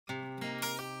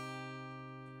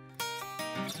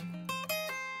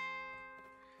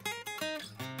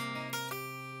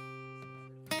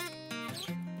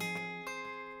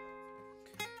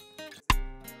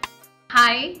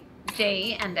Hi,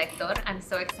 Jay and Héctor. I'm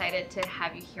so excited to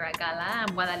have you here at GALA.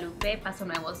 I'm Guadalupe, Paso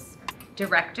Nuevo's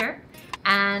director,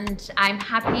 and I'm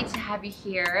happy to have you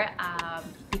here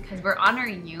because we're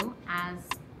honoring you as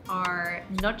our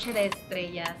Noche de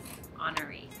Estrellas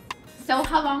honoree. So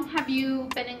how long have you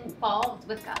been involved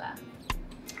with GALA?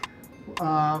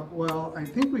 Well, I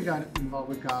think we got involved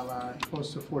with GALA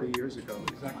close to 40 years ago.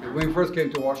 Exactly. When we first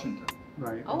came to Washington.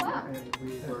 Right. Oh, wow. And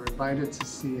we were invited to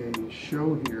see a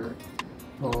show here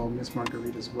called Miss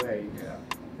Margarita's Way. Yeah.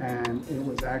 And it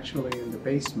was actually in the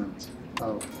basement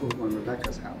of Hugo and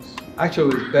Rebecca's house.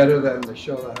 Actually, it was better than the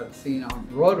show that I had seen on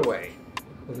Broadway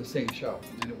for the same show.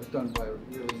 And it was done by a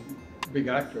really big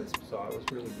actress, so I was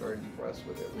really very impressed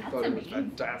with it. We thought it was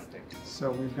fantastic.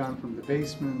 So we've gone from the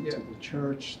basement Yeah. to the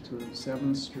church to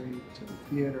 7th Street to the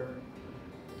theater.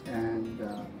 And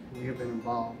we have been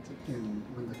involved in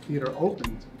when the theater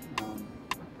opened,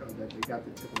 that they got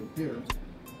the Tivoli Theater.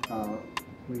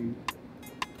 We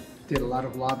did a lot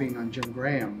of lobbying on Jim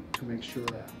Graham to make sure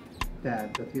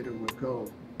that the theater would go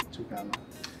to GALA,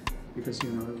 because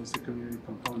it was the community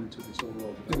component to this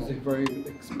overall It was a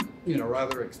development. very,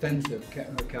 rather extensive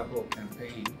capital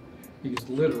campaign, because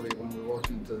literally when we walked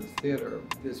into the theater,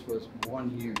 this was one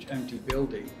huge empty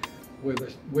building with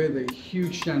a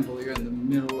huge chandelier in the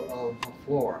middle of the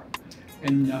floor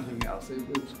and nothing else. It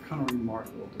was kind of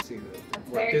remarkable to see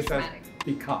what this has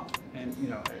become, and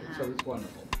so it's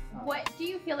wonderful. What do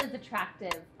you feel is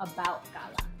attractive about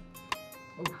GALA?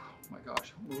 Oh my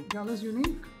gosh. Well, GALA's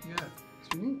unique. yeah.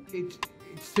 It's unique. It's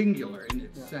singular in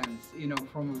its sense,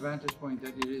 from a vantage point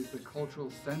that it is the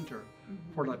cultural center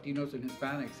for Latinos and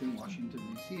Hispanics in Washington,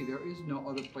 D.C. There is no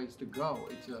other place to go.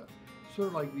 It's sort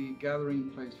of like the gathering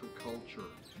place for culture.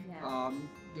 Yeah.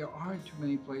 There aren't too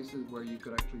many places where you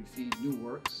could actually see new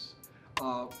works,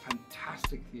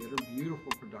 fantastic theater,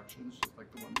 beautiful productions, just like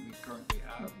the one we currently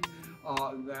have,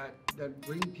 that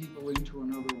bring people into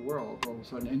another world all of a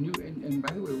sudden. And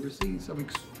by the way, we're seeing some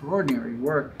extraordinary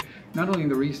work, not only in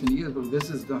the recent years, but this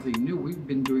is nothing new. We've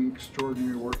been doing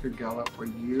extraordinary work at GALA for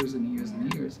years and years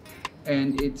and years.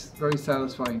 And it's very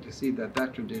satisfying to see that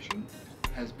tradition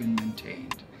has been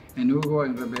maintained. And Hugo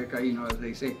and Rebecca, as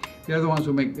they say, they're the ones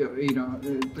who make,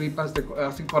 tripas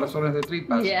hacen corazones de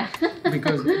tripas. Yeah.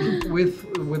 Because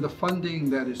with the funding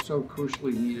that is so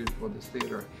crucially needed for this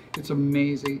theater, it's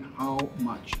amazing how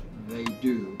much they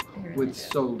do with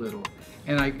so little.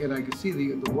 And I can see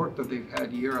the work that they've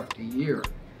had year after year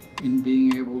in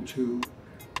being able to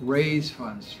raise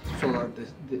funds so that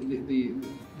the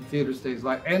theater stays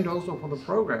alive, and also for the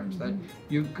programs that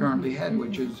you currently had,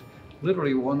 which is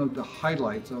literally one of the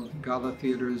highlights of GALA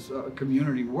Theater's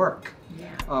community work.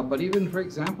 Yeah. But even, for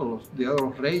example, the other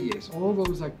Reyes, all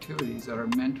those activities that are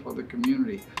meant for the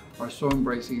community are so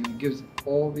embracing, and it gives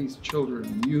all these children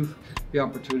and youth the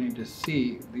opportunity to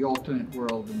see the alternate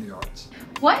world in the arts.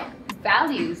 What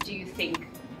values do you think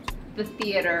the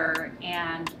theater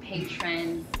and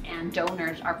patrons and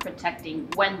donors are protecting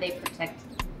when they protect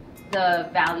the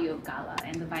value of GALA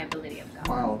and the viability of GALA?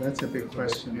 Wow, that's a big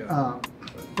question. Yeah.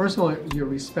 First of all, you're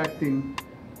respecting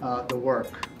the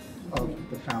work of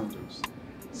the founders.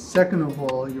 Second of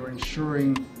all, you're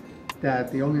ensuring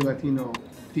that the only Latino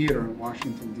theater in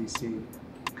Washington, D.C.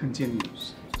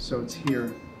 continues. So it's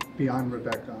here beyond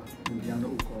Rebecca and beyond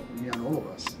Hugo and beyond all of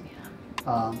us.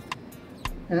 Yeah.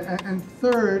 And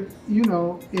third,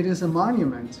 it is a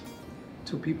monument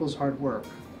to people's hard work.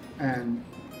 And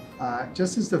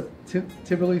just as the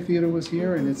Tivoli Theater was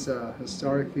here, and it's a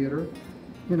historic theater,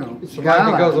 it's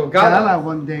because of GALA.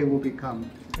 One day will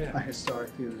become a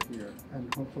historic theater here,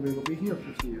 and hopefully it'll be here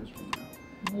 50 years from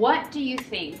now. What do you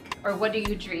think, or what do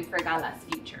you dream for GALA's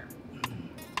future?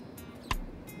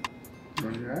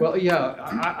 Well, yeah,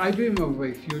 I dream of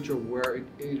a future where it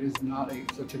is not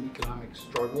such an economic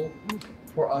struggle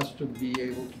for us to be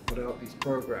able to put out these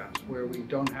programs, where we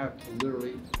don't have to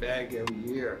literally beg every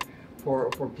year for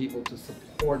people to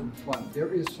support and fund.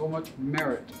 There is so much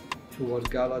merit to what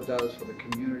GALA does for the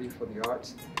community, for the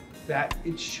arts, that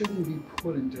it shouldn't be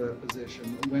put into that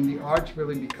position when the arts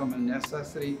really become a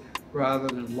necessity rather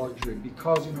than a luxury.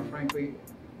 Because, frankly,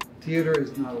 theater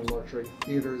is not a luxury,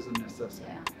 theater is a necessity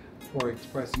for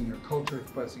expressing your culture,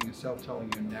 expressing yourself,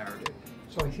 telling your narrative.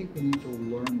 So I think we need to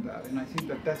learn that, and I think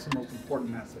that that's the most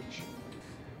important message.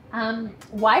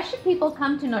 Why should people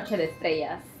come to Noche de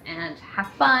Estrellas and have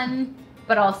fun,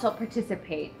 but also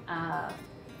participate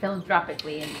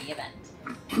philanthropically in the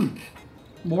event?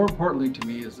 More importantly to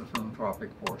me is the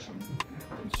philanthropic portion.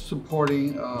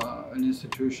 Supporting an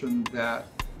institution that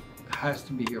has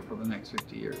to be here for the next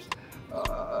 50 years.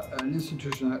 An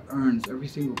institution that earns every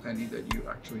single penny that you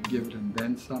actually give it, and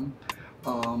then some.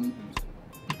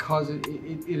 because it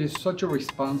is such a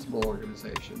responsible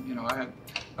organization. You know,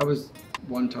 I was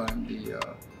one time the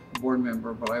board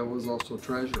member, but I was also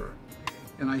treasurer,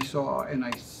 and I saw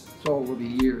over the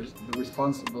years the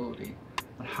responsibility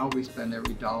on how we spend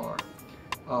every dollar,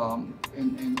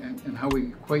 and how we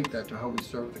equate that to how we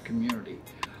serve the community.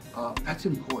 That's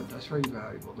important. That's very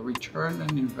valuable. The return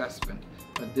on investment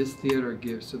that this theater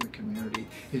gives to the community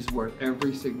is worth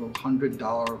every single $100,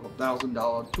 $1,000,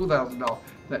 $2,000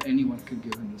 that anyone could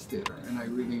give in this theater. And I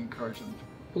really encourage them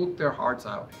to put their hearts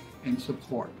out and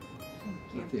support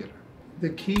the theater. The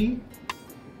key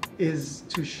is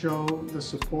to show the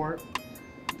support,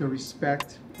 the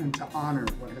respect, and to honor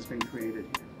what has been created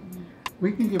here.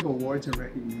 We can give awards and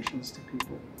recognitions to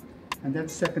people, and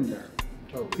that's secondary.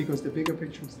 Totally. Because the bigger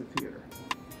picture is the theater.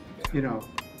 You know,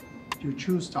 you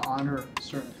choose to honor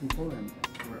certain people, and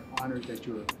we're honored that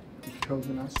you've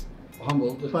chosen us.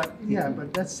 Humbled. But yeah,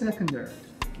 but that's secondary.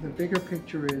 The bigger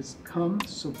picture is come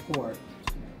support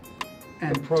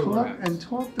and talk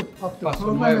up the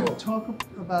program and talk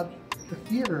about the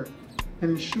theater,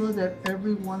 and ensure that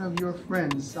every one of your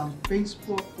friends on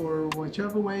Facebook or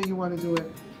whichever way you want to do it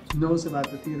knows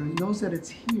about the theater, knows that it's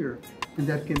here, and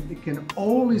that it can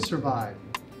only survive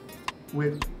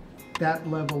with that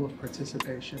level of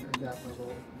participation and that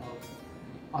level of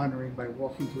honoring by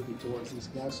walking through the doors, these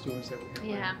glass doors that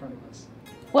we have right in front of us.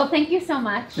 Well, thank you so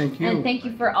much. Thank you. And thank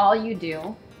you for all you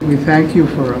do. We thank you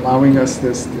for allowing us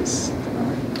this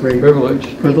great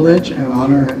privilege and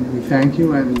honor, and we thank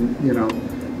you, and you know,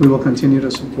 we will continue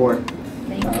to support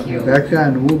Thank you. Rebecca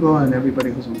and Hugo and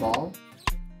everybody who's involved.